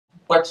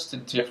What's the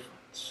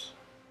difference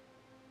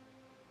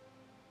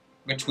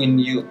between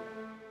you,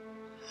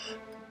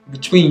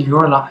 between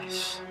your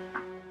life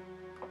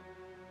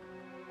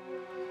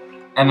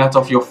and that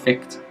of your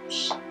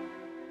victims?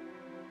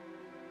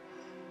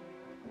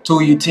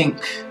 Do you think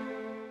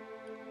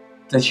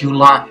that your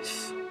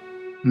life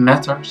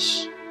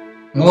matters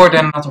more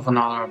than that of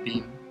another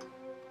being?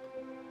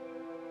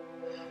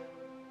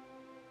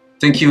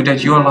 Think you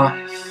that your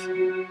life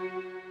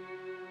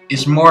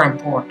is more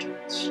important,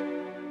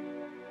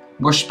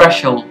 more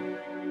special,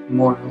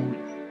 more holy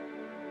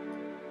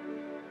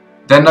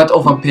than that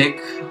of a pig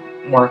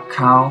or a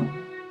cow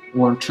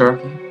or a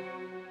turkey?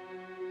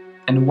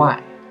 And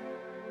why?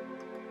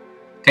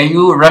 Can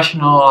you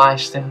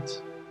rationalize that?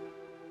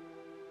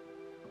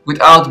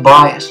 Without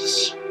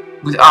biases,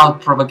 without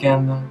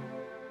propaganda?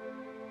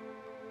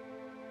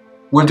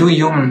 We do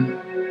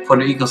human for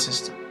the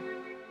ecosystem.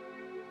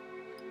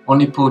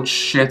 Only put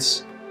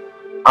shit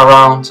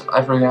around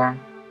everywhere.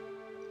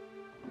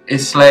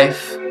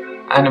 Enslave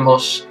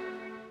animals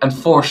and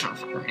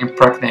forcibly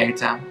impregnate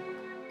them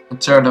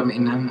and turn them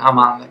into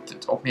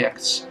unwanted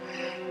objects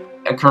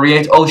and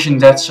create ocean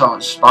dead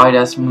zones by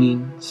that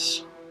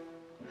means.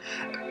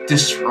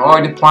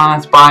 Destroy the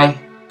planet by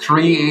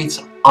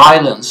create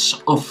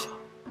islands of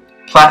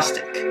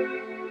plastic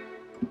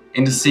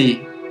in the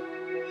sea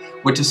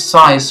with the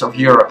size of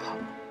Europe.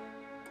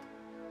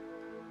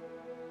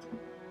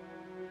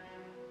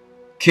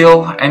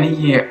 Kill any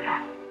year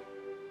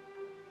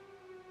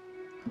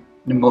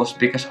the most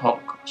biggest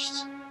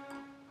holocaust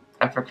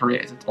ever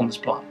created on this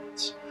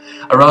planet.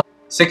 Around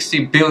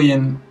 60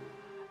 billion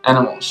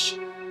animals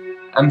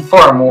and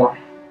far more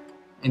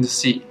in the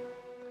sea.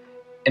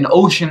 In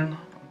ocean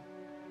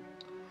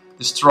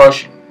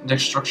destruction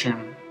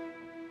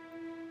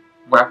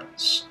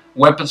weapons.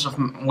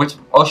 With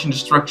ocean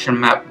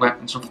destruction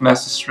weapons of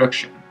mass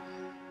destruction.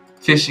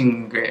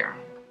 Fishing gear.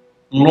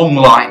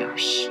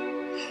 Longliners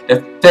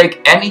that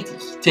take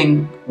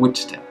anything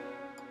with them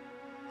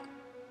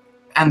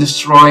and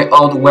destroy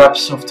all the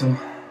webs of the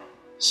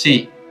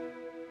sea.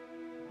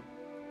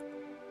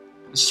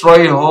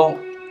 Destroy the whole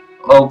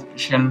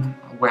ocean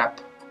web.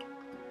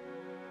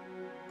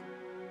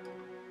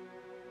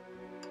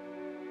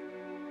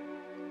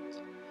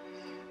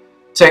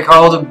 Take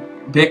all the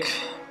big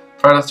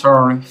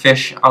predatory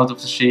fish out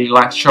of the sea,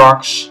 like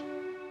sharks,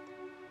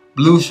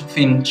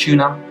 bluefin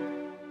tuna,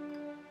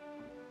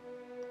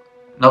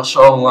 and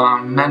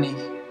also many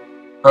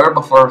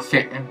herbivore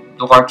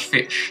large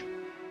fish.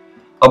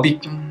 Are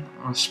being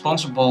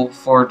responsible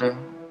for the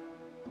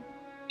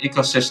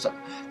ecosystem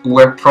to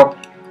work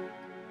properly.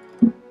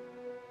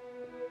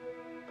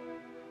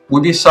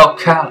 We be so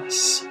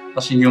callous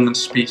as a human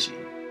species,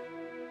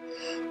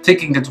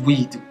 thinking that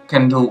we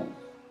can do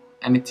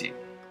anything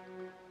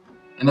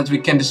and that we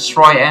can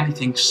destroy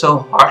anything so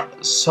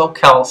heartless, so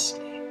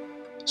callously,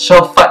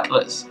 so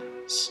thoughtless,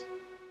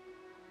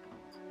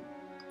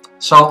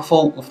 so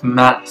full of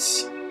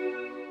malice.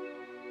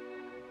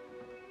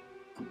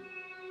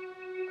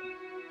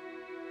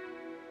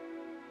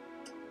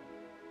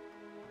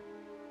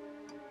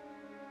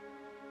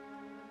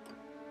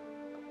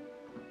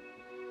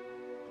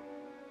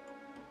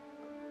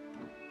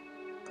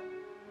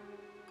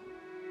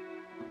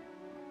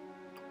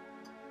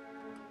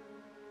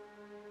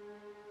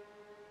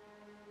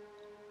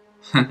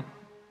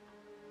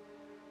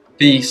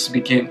 Peace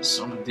begins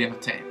on the dinner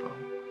table,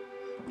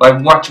 by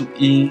what you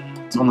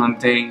eat on a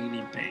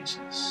daily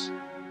basis.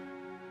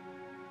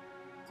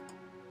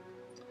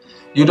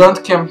 You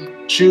don't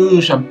can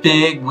choose and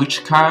pick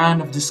which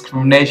kind of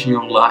discrimination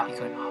you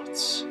like or not.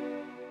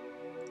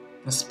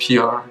 That's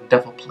pure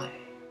devil play.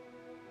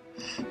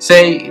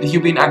 Say that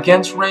you've been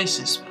against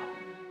racism,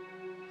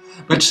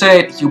 but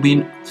say that you've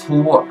been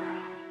for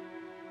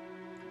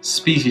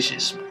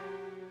speciesism.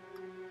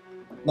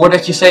 Or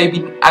that you say you've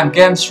been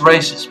against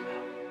racism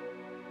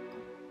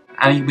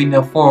and you've been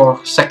for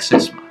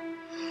sexism.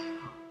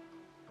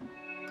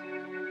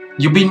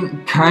 You've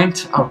been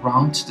kind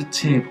around the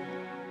table,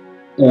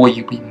 or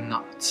you've been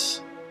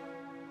not.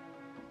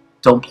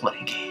 Don't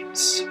play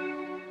games.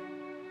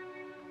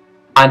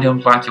 I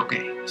don't like your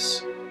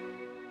games.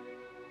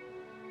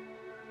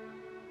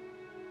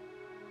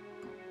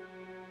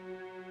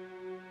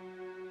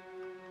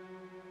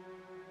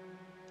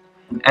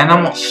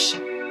 Animals,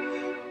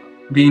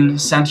 being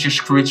sentient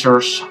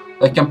creatures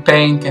that can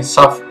pain, can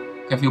suffer,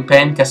 can feel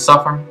pain, can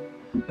suffer,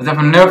 that have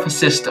a nervous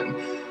system,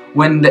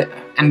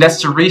 and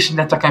that's the reason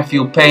that I can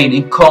feel pain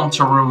in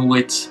contrary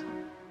with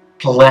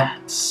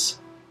plants.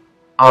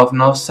 I have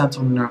no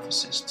central nervous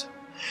system,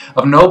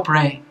 I have no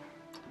brain,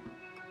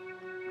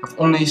 I have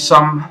only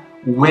some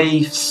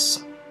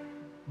waves,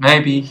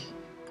 maybe,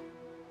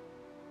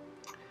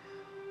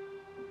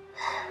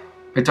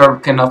 but I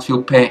cannot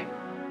feel pain.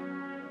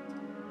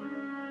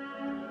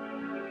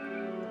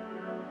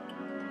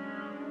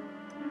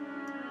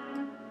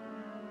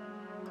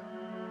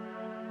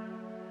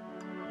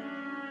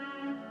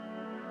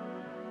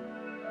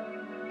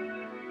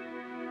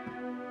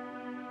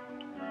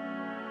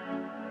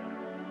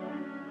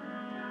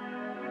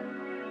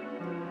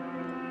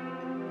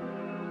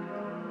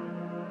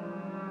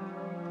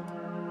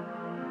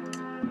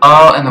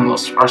 All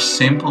animals are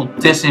simple,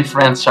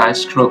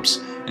 disenfranchised groups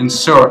in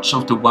search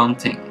of the one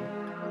thing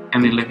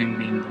any living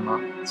being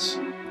demands.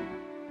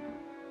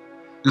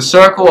 The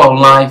circle of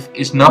life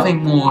is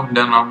nothing more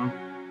than an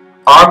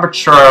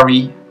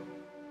arbitrary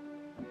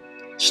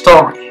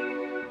story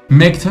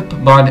made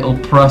up by the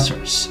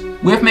oppressors.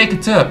 We have made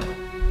it up.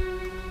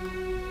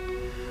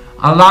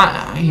 A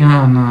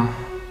lion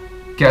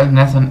get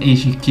net an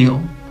easy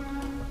kill.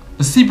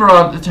 The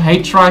zebra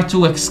he tried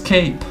to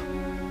escape.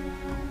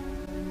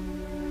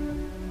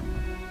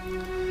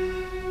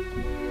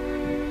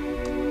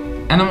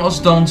 Animals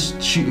don't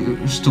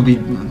choose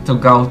to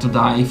go to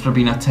die if they're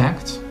being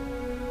attacked.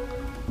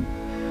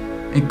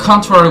 In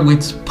contrary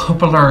with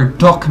popular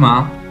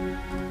dogma,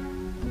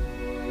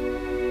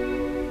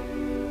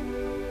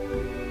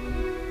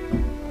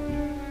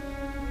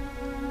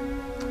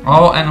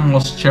 all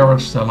animals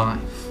cherish their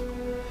life.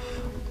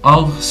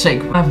 All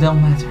sacred life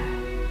don't matter.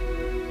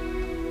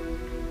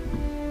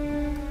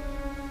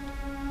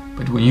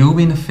 But when you've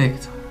been a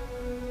victim,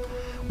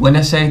 when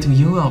I say to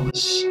you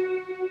always,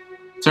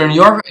 turn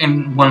your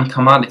in one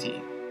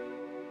commodity,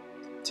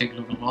 take a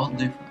look at a lot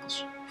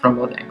difference from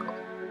what angle.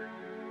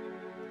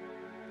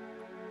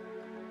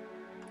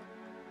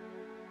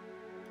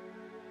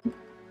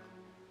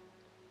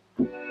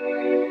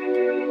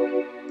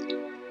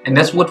 And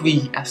that's what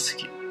we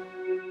ask you.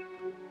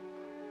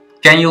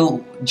 Can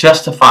you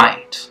justify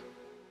it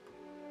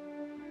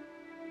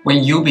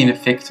when you've been a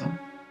victim?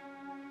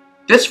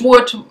 That's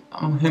what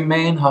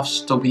humane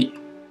has to be.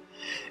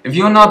 If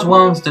you not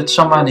want that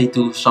somebody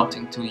do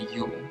something to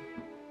you,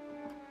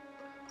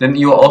 then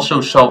you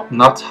also shall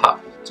not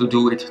have to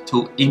do it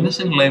to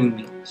innocent living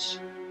beings.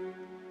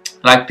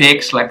 Like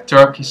pigs, like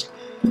turkeys,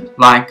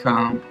 like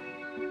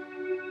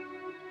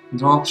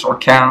dogs or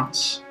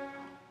cats,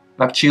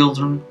 like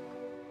children.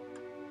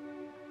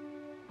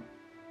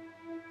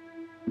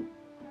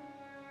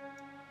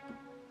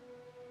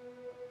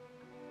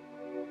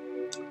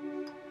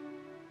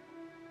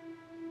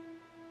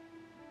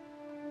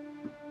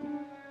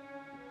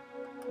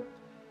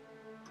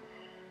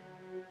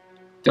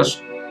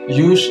 Just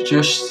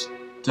use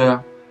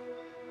the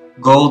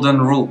golden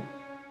rule.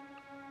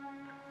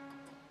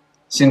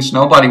 Since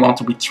nobody wants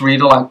to be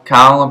treated like a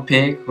cow, a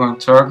pig, or a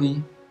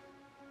turkey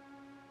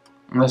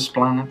on this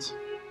planet,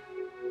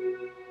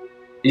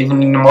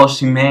 even in the most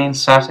humane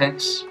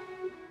settings,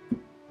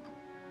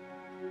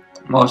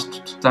 most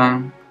of the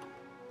time,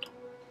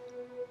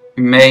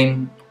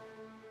 humane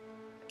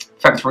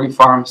factory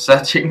farm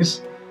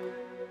settings.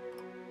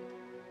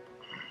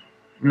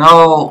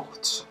 No,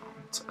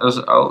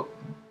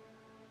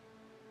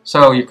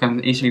 so you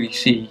can easily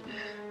see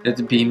that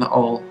it being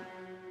all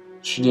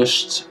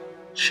just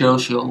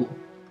social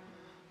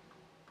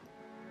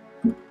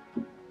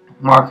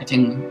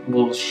marketing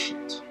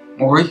bullshit,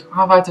 or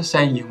how about to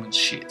say human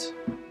shit,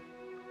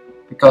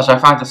 because I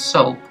find it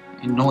so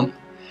annoying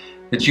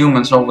that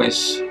humans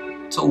always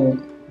want to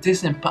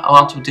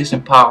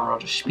disempower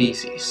other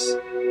species,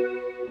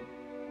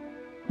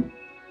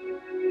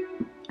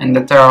 and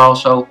that there are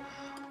also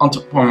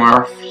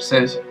anthropomorph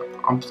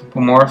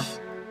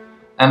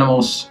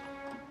animals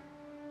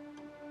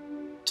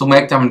to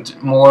make them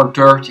more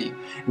dirty,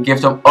 and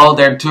give them all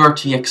their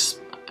dirty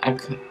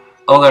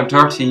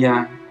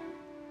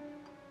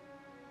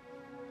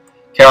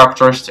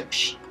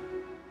characteristics.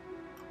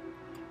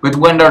 But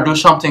when they do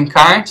something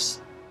kind,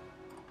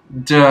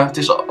 this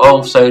is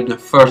also the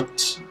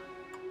first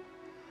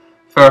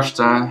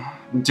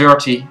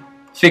dirty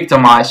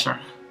victimizer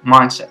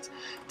mindset,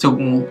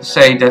 to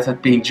say that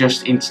it being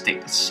just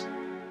instincts.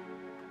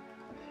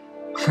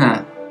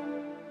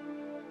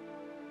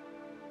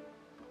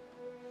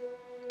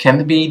 Can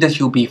it be that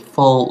you'll be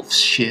full of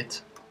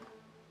shit?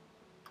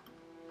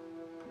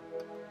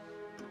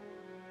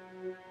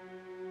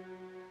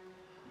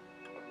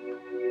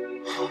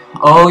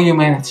 Oh,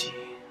 humanity.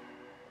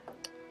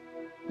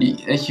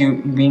 That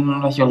you've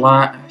been like your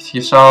life,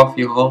 yourself,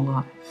 your whole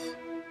life.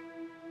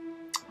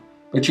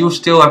 But you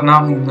still have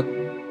nothing to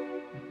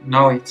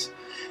know it.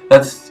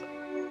 That's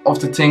of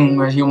the thing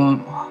where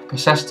you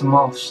possess the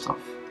most of.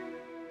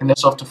 And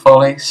that's of the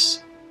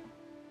follies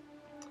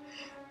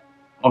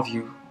of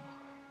you.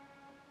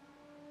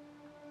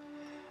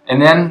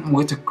 And then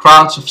with the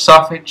crowds of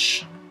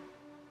savage,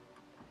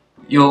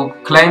 you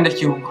claim that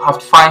you have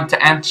to find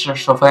the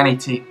answers of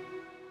anything.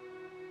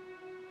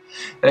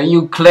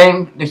 You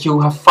claim that you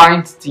have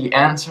found the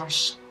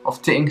answers of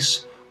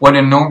things where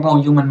the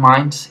normal human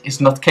mind is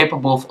not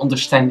capable of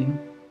understanding.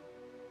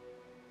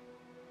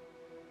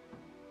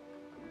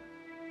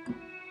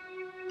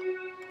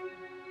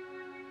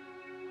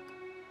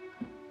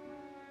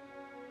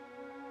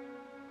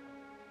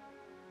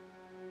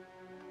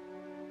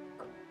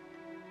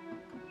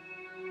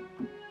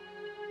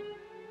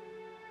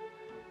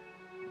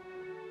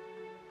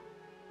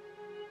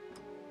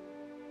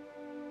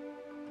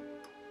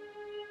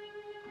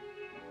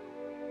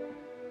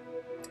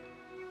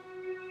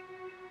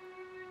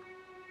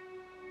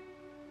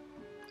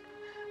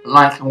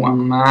 Like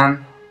one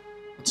man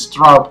would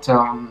throw up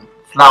the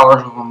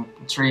flowers of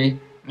a tree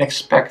and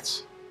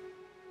expect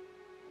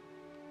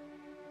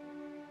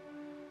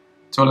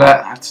to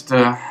let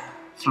the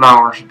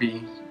flowers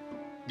be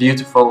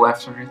beautiful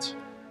after it.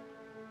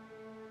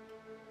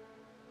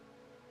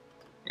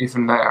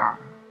 Even they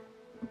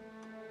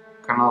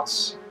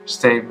cannot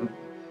stay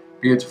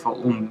beautiful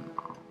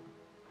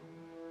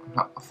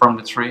from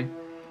the tree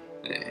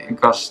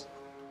because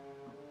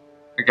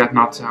they get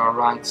not the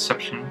right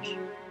substance.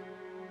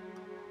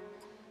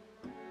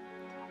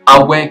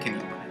 Awaken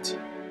humanity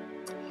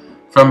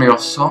from your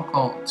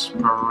so-called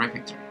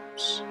horrific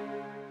dreams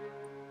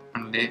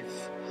and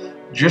live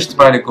just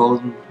by the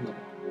golden rule.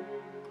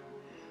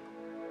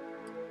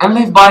 And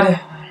live by the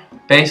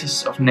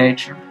basis of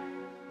nature,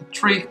 the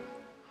three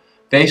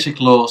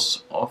basic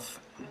laws of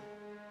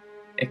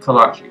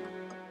ecology.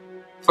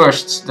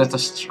 First, that the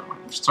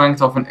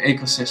strength of an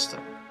ecosystem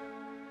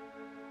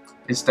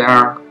is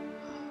there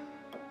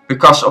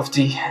because of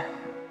the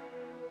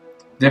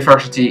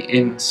diversity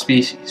in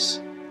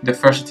species,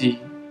 diversity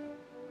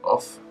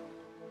of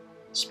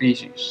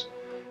species.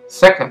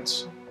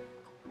 Second,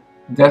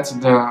 that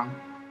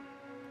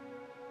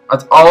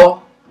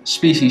all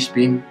species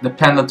being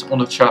dependent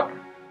on each other,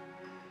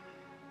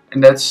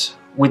 and that's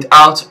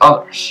without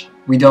others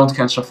we don't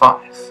can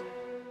survive.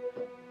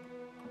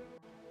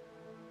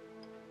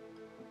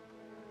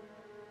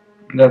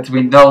 That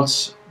we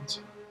don't,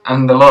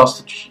 and the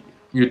last,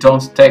 you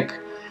don't take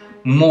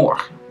more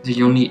than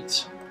you need.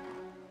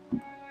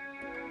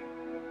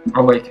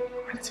 Awaken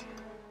humanity.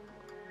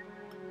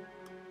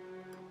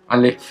 I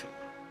live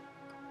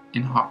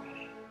in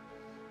harmony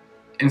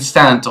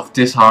instead of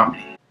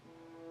disharmony.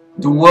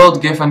 The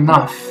world gives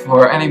enough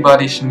for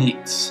anybody's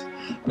needs,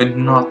 but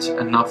not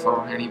enough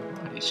for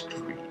anybody's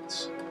greed.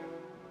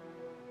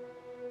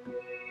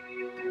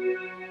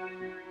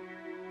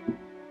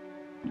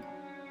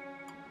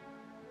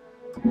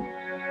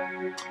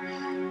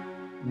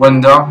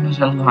 When darkness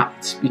and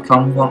light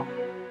become one,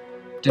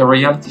 the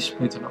reality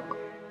split away,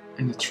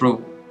 and the truth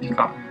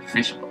becomes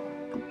visible.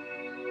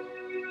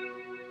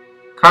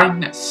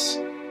 Kindness,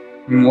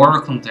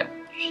 moral contempt,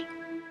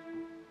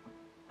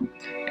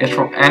 is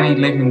for any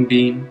living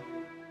being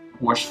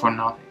worse for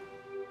nothing.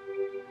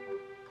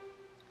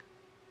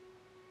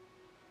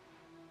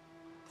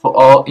 For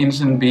all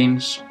innocent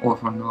beings or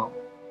for no.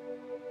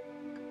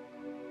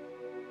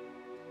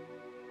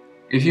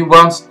 If you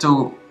want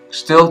to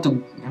still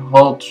to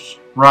hold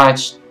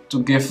rights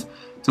to give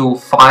to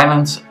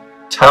violent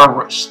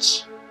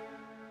terrorists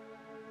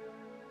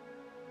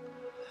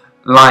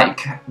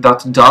like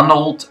that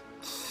Donald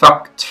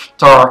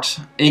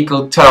fucktard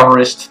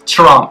eco-terrorist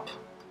Trump,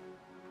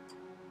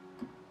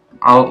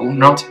 I'll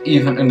not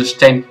even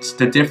understand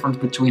the difference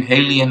between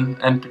helium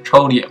and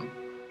petroleum.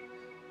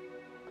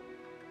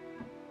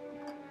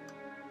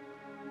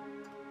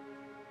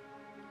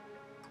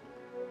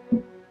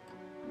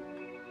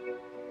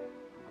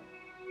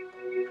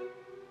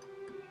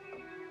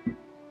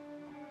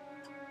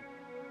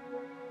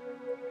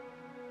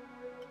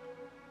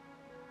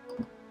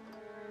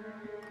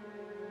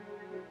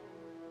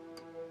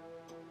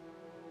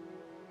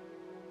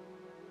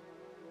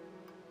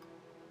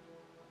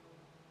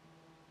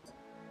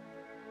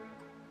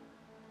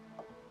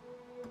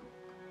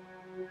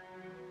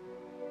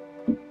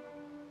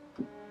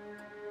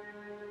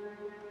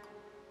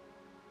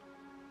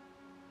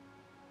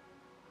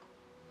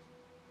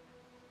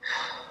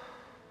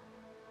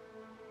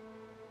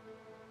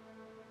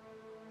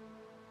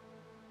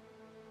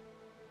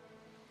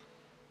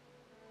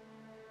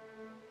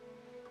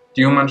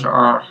 Humans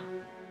are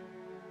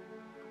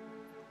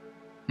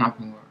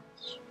nothing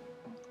worth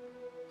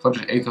for the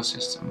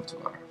ecosystem of the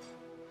earth.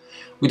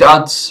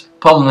 Without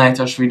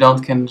pollinators we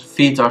don't can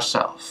feed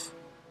ourselves,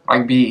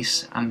 like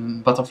bees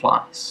and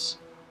butterflies.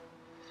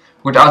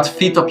 Without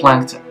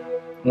phytoplankton,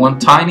 one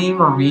tiny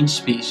marine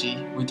species,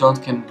 we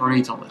don't can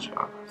breathe on this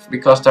earth,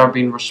 because they're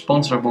being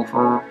responsible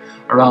for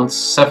around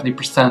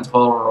 70% of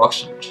all our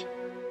oxygen.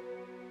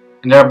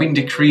 And they are being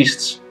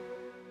decreased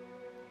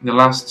in the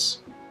last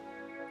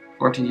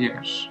 40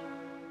 years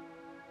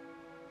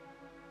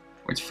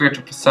with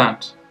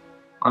 30%,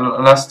 or the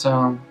last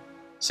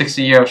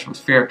 60 years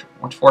with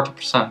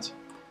 40%.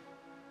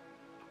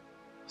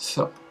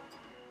 So,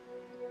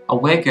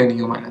 awaken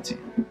humanity.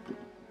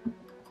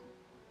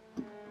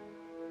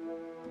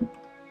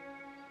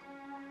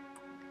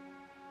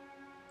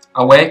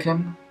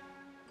 Awaken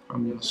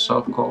from your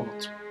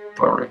so-called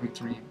horrific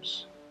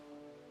dreams.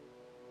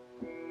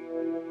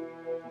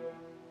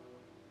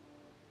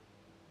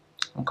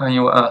 How can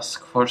you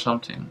ask for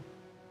something?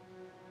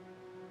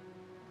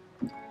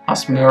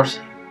 Ask mercy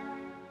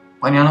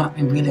when you're not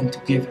willing to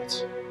give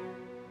it.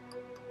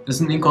 There's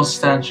an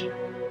inconsistency.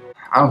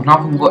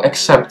 Nothing will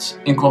accept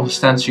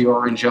inconsistency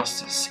or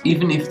injustice,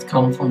 even if it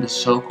comes from the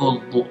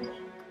so-called law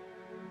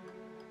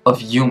of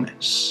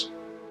humans.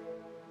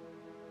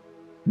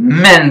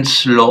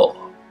 Men's law.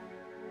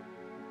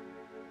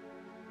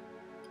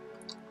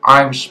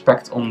 I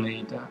respect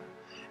only the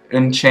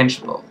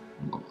unchangeable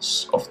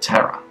laws of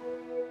Terra.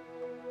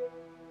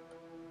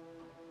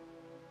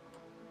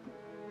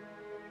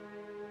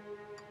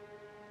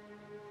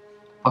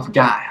 Of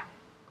Gaia,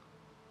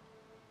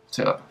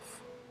 to Earth.